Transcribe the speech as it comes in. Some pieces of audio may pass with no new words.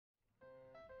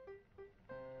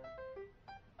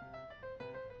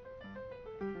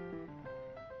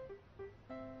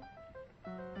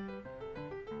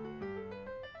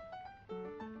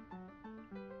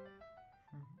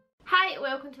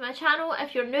welcome to my channel.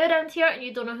 If you're new around here and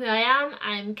you don't know who I am,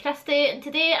 I'm Kristy, and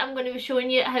today I'm going to be showing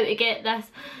you how to get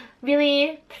this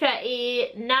really pretty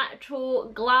natural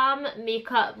glam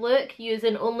makeup look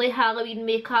using only Halloween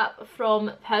makeup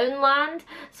from Poundland.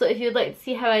 So if you'd like to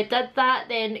see how I did that,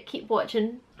 then keep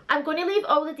watching. I'm going to leave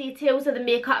all the details of the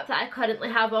makeup that I currently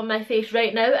have on my face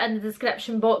right now in the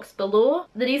description box below.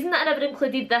 The reason that I never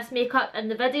included this makeup in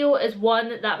the video is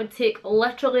one, that would take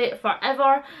literally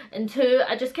forever, and two,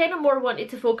 I just kind of more wanted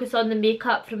to focus on the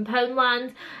makeup from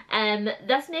Poundland.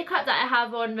 This makeup that I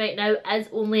have on right now is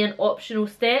only an optional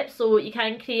step, so you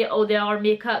can create all the other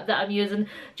makeup that I'm using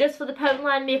just for the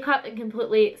Poundland makeup and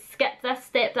completely skip this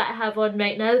step that I have on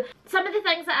right now. Some of the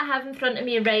things that I have in front of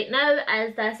me right now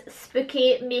is this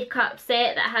spooky makeup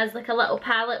set that has like a little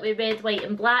palette with red, white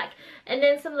and black, and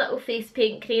then some little face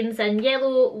paint crayons in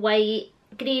yellow, white,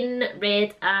 green,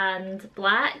 red and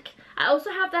black. I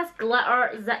also have this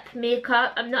glitter zip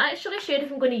makeup. I'm not actually sure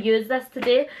if I'm going to use this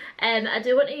today. I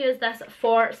do want to use this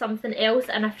for something else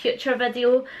in a future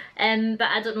video, but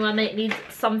I don't know, I might need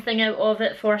something out of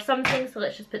it for something, so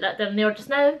let's just put that down there just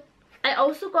now. I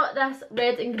also got this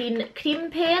red and green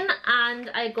cream pen, and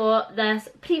I got this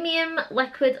premium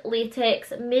liquid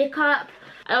latex makeup.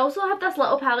 I also have this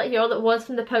little palette here that was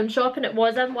from the Pound shop, and it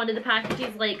was in one of the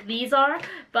packages like these are,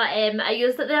 but I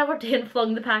used it the other day and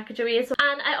flung the package away. So,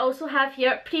 and I also have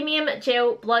here premium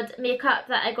gel blood makeup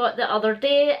that I got the other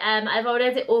day. I've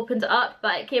already opened it up,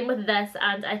 but it came with this,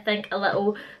 and I think a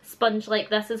little sponge like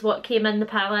this is what came in the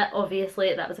palette.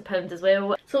 Obviously that was a Pound as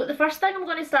well. So the first thing I'm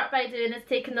going to start by doing is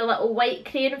taking the little white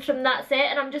crayon from that set,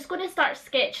 and I'm just going to start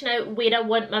sketching out where I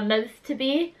want my mouth to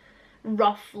be,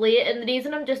 roughly. And the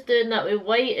reason I'm just doing that with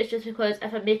white is just because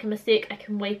if I make a mistake I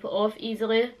can wipe it off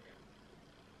easily.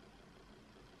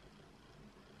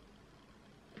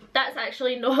 That's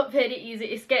actually not very easy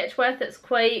to sketch with. It's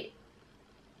quite,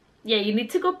 yeah, you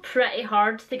need to go pretty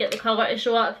hard to get the colour to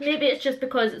show up. Maybe it's just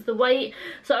because it's the white.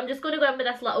 So I'm just going to go in with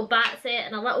this little bat set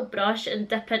and a little brush and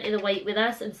dip into the white with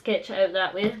this and sketch it out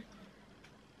that way.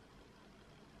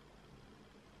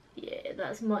 Yeah,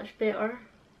 that's much better.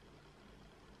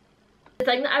 The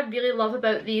thing that I really love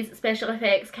about these special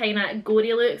effects kind of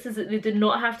gory looks is that they do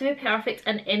not have to be perfect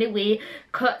in any way.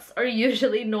 Cuts are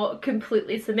usually not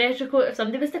completely symmetrical. If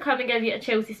somebody was to come and give you a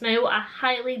Chelsea smile, I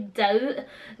highly doubt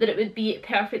that it would be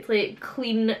perfectly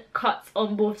clean cuts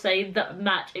on both sides that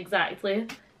match exactly.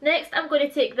 Next I'm going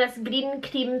to take this green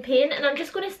cream paint, and I'm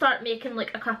just going to start making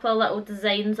like a couple of little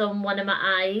designs on one of my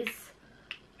eyes.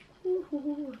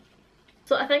 Ooh.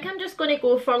 So I think I'm just going to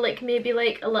go for like maybe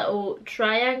like a little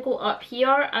triangle up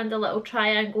here and a little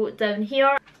triangle down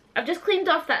here. I've just cleaned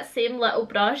off that same little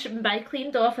brush, and by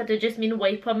cleaned off I do just mean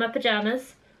wipe on my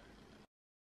pyjamas.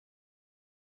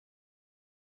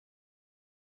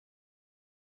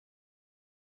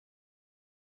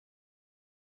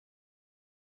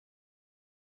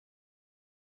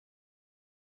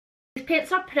 These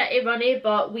paints are pretty runny,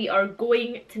 but we are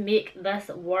going to make this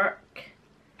work.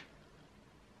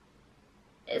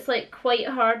 It's like quite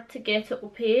hard to get it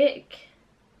opaque.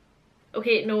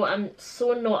 Okay, no, I'm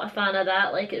so not a fan of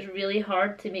that. Like, it's really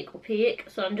hard to make opaque.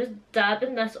 So I'm just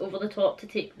dabbing this over the top to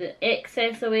take the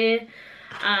excess away.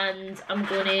 And I'm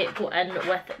going to go in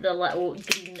with the little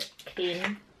green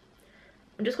crayon.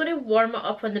 I'm just going to warm it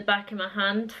up on the back of my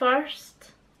hand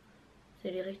first,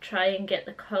 to really try and get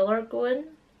the colour going.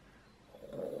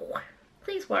 Oh,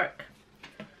 please work.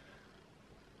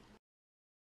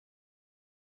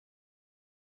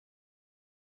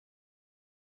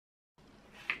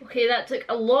 Okay, that took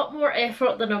a lot more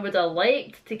effort than I would have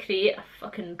liked to create a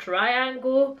fucking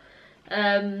triangle.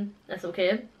 That's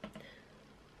okay.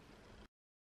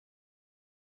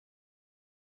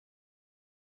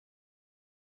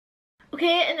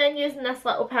 Okay, and then using this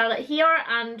little palette here,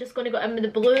 I'm just going to go in with the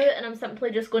blue, and I'm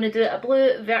simply just going to do a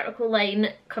blue vertical line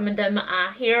coming down my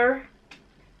eye here.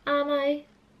 Am I?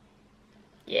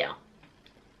 Yeah.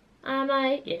 Am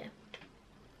I? Yeah.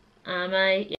 Am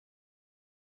I? Yeah.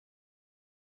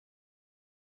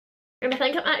 And I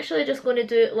think I'm actually just going to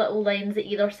do little lines at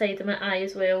either side of my eye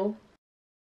as well.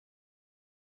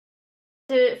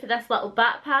 Do for this little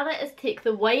bat palette is take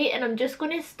the white, and I'm just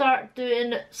going to start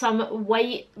doing some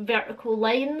white vertical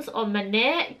lines on my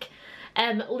neck,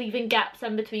 leaving gaps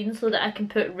in between so that I can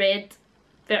put red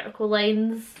vertical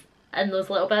lines in those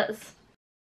little bits.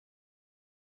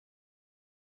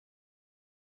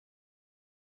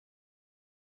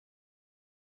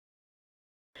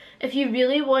 if you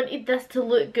really wanted this to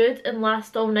look good and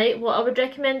last all night, what I would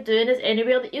recommend doing is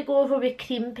anywhere that you go over with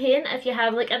cream paint, if you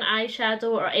have like an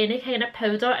eyeshadow or any kind of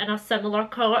powder in a similar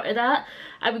colour to that,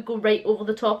 I would go right over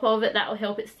the top of it. That'll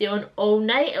help it stay on all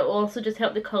night. It will also just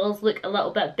help the colours look a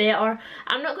little bit better.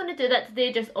 I'm not going to do that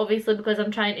today, just obviously because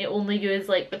I'm trying to only use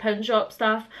like the pound shop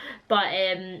stuff, but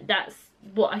that's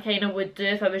what I kind of would do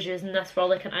if I was using this for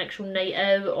like an actual night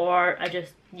out, or I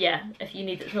just, yeah, if you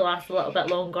need it to last a little bit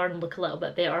longer and look a little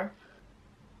bit better.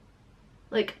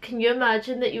 Like, can you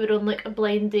imagine that you were on like a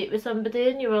blind date with somebody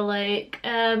and you were like,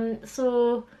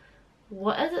 so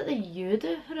what is it that you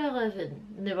do for a living?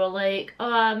 And they were like,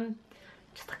 oh,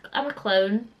 I'm a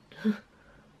clown.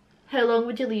 How long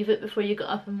would you leave it before you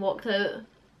got up and walked out?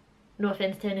 No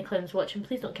offence to any clowns watching,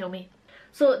 please don't kill me.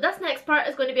 So this next part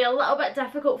is going to be a little bit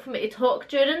difficult for me to talk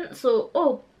during, so,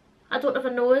 oh, I don't have a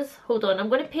nose. Hold on, I'm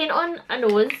going to paint on a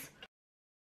nose.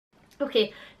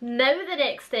 Okay, now the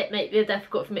next step might be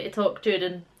difficult for me to talk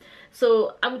during.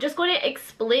 So I'm just going to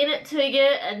explain it to you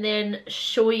and then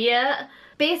show you it.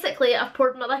 Basically, I've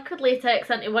poured my liquid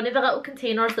latex into one of the little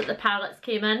containers that the palettes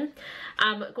came in.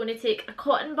 I'm going to take a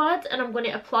cotton bud and I'm going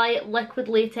to apply liquid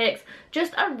latex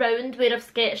just around where I've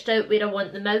sketched out where I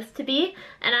want the mouth to be.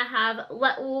 And I have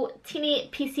little teeny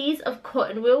pieces of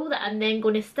cotton wool that I'm then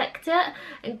going to stick to it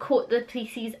and coat the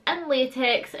pieces in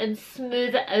latex and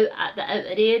smooth it out at the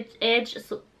outer edge,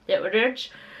 so the outer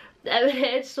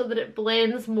edge so that it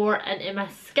blends more into my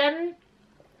skin.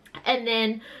 And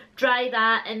then dry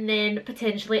that and then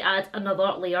potentially add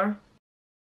another layer.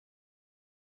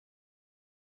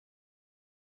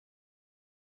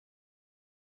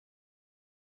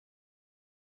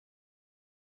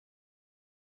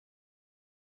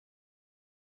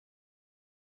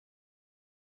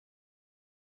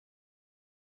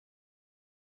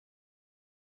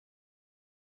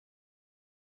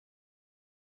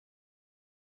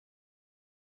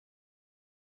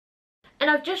 And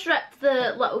I've just ripped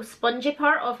the little spongy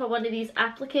part off of one of these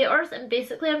applicators, and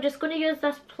basically I'm just going to use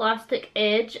this plastic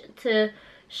edge to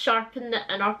sharpen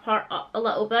the inner part up a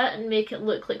little bit and make it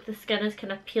look like the skin is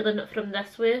kind of peeling it from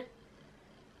this way.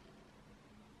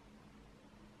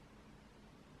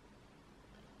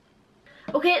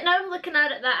 Okay, now I'm looking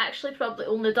at it, that actually probably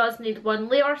only does need one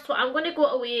layer, so I'm going to go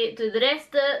away, do the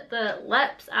rest of the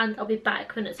lips, and I'll be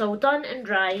back when it's all done and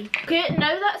dry. Okay,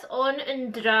 now that's on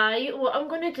and dry, what I'm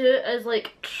going to do is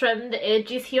like trim the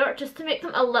edges here just to make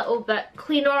them a little bit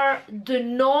cleaner. Do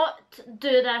not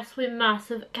do this with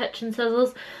massive kitchen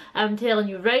scissors. I'm telling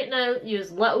you right now,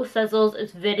 use little scissors.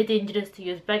 It's very dangerous to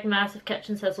use big massive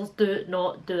kitchen scissors. Do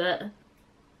not do it.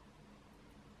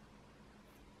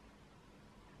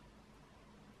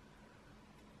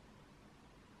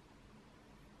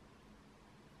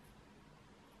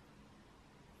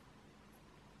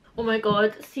 Oh my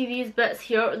god, see these bits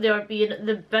here? They are being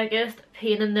the biggest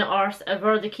pain in the arse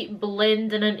ever. They keep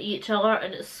blending into each other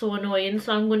and it's so annoying.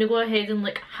 So I'm going to go ahead and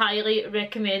like highly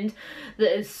recommend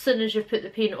that as soon as you put the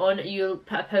paint on, you'll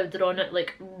put a powder on it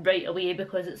like right away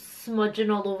because it's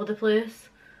smudging all over the place.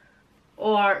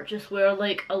 Or just wear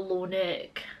like a low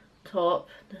neck top.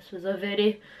 This was a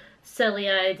very silly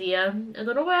idea. I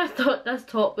don't know why I thought this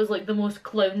top was like the most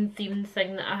clown themed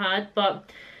thing that I had,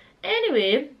 but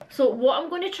anyway, so what I'm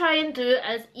going to try and do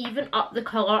is even up the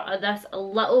colour of this a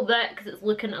little bit because it's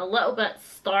looking a little bit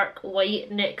stark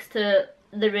white next to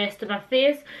the rest of my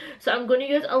face. So I'm going to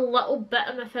use a little bit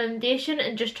of my foundation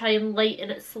and just try and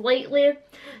lighten it slightly.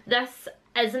 This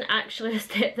isn't actually a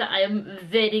step that I am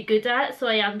very good at, so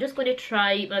I am just going to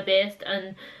try my best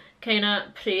and kind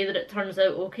of pray that it turns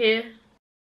out okay.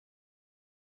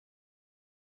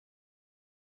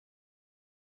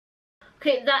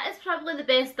 Okay, that is probably the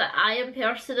best that I am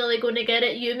personally going to get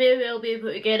it. You may well be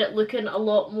able to get it looking a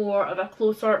lot more of a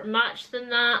closer match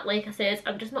than that. Like I said,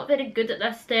 I'm just not very good at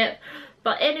this step.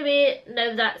 But anyway,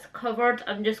 now that's covered,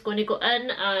 I'm just going to go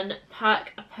in and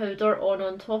pack a powder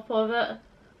on top of it.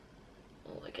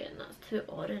 Oh, again, that's too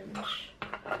orange.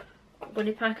 I'm going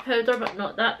to pack a powder, but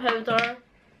not that powder.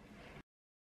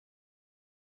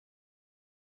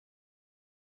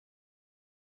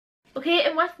 Okay,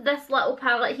 and with this little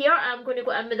palette here, I'm going to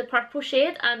go in with the purple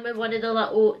shade and with one of the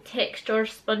little texture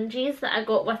sponges that I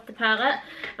got with the palette.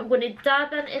 I'm going to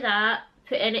dab into that,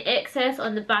 put any excess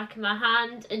on the back of my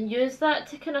hand and use that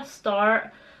to kind of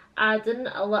start adding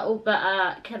a little bit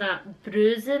of kind of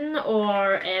bruising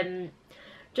or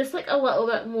just like a little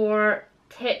bit more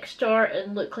texture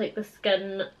and look like the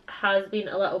skin has been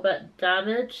a little bit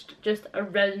damaged just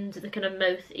around the kind of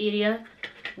mouth area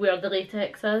where the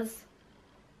latex is.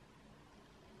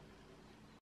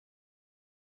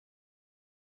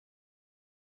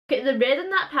 Okay, Okay, the red in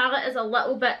that palette is a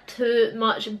little bit too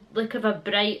much like of a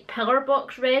bright pillar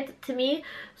box red to me.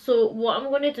 So what I'm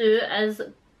going to do is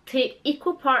take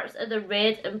equal parts of the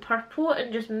red and purple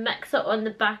and just mix it on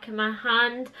the back of my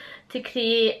hand to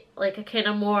create like a kind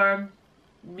of more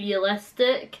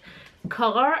realistic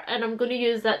colour, and I'm going to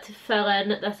use that to fill in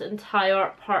this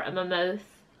entire part of my mouth.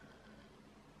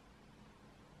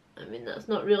 I mean, that's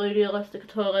not really realistic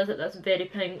at all, is it? That's very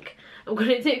pink. I'm going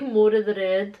to take more of the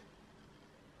red.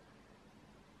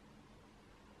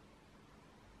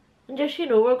 And just, you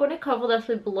know, we're going to cover this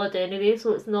with blood anyway,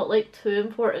 so it's not like too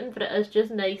important, but it is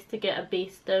just nice to get a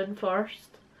base down first.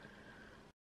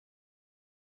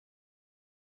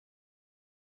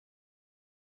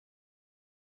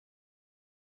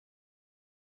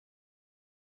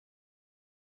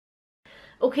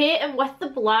 Okay, and with the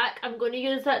black, I'm going to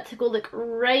use that to go like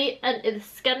right into the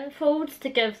skin folds to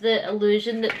give the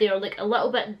illusion that they're like a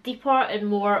little bit deeper and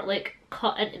more like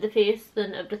cut into the face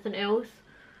than everything else.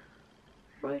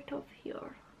 Right up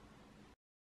here.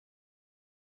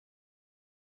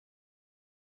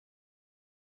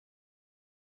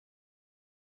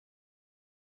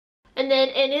 And then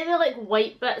any of the like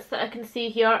white bits that I can see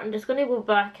here, I'm just going to go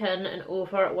back in and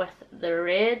over with the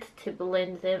red to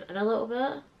blend them in a little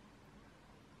bit.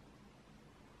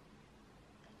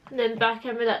 And then back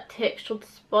in with that textured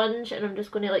sponge, and I'm just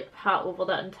going to like pat over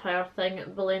that entire thing,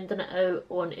 blending it out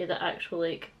onto the actual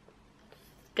like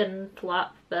skin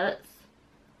flap bits.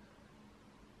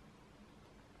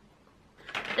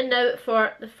 And now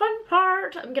for the fun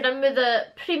part, I'm going in with the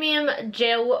Premium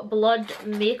Gel Blood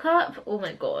Makeup. Oh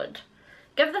my god.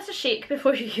 Give this a shake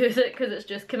before you use it, because it's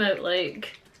just come out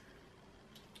like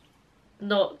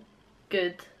not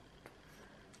good.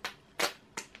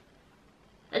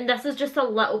 And this is just a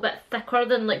little bit thicker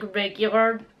than like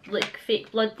regular like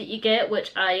fake blood that you get,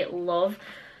 which I love.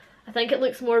 I think it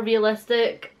looks more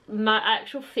realistic. My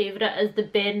actual favourite is the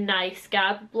Ben Nye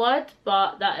Scab blood,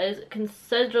 but that is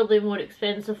considerably more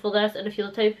expensive for this, and if you're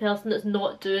the type of person that's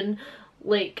not doing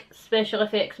like special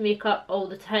effects makeup all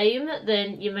the time,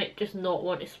 then you might just not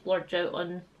want to splurge out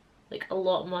on like a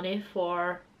lot of money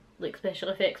for like special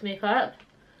effects makeup.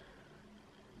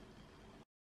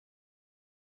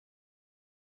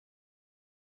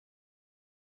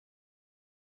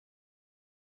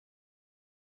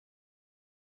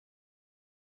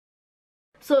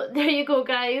 So there you go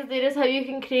guys, there is how you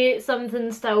can create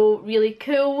something still really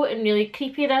cool and really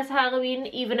creepy this Halloween,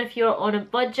 even if you're on a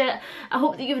budget. I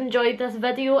hope that you've enjoyed this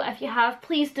video. If you have,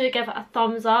 please do give it a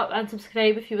thumbs up and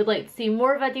subscribe if you would like to see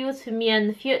more videos from me in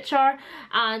the future,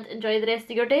 and enjoy the rest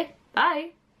of your day.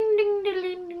 Bye! Ding, ding, ding,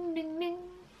 ding.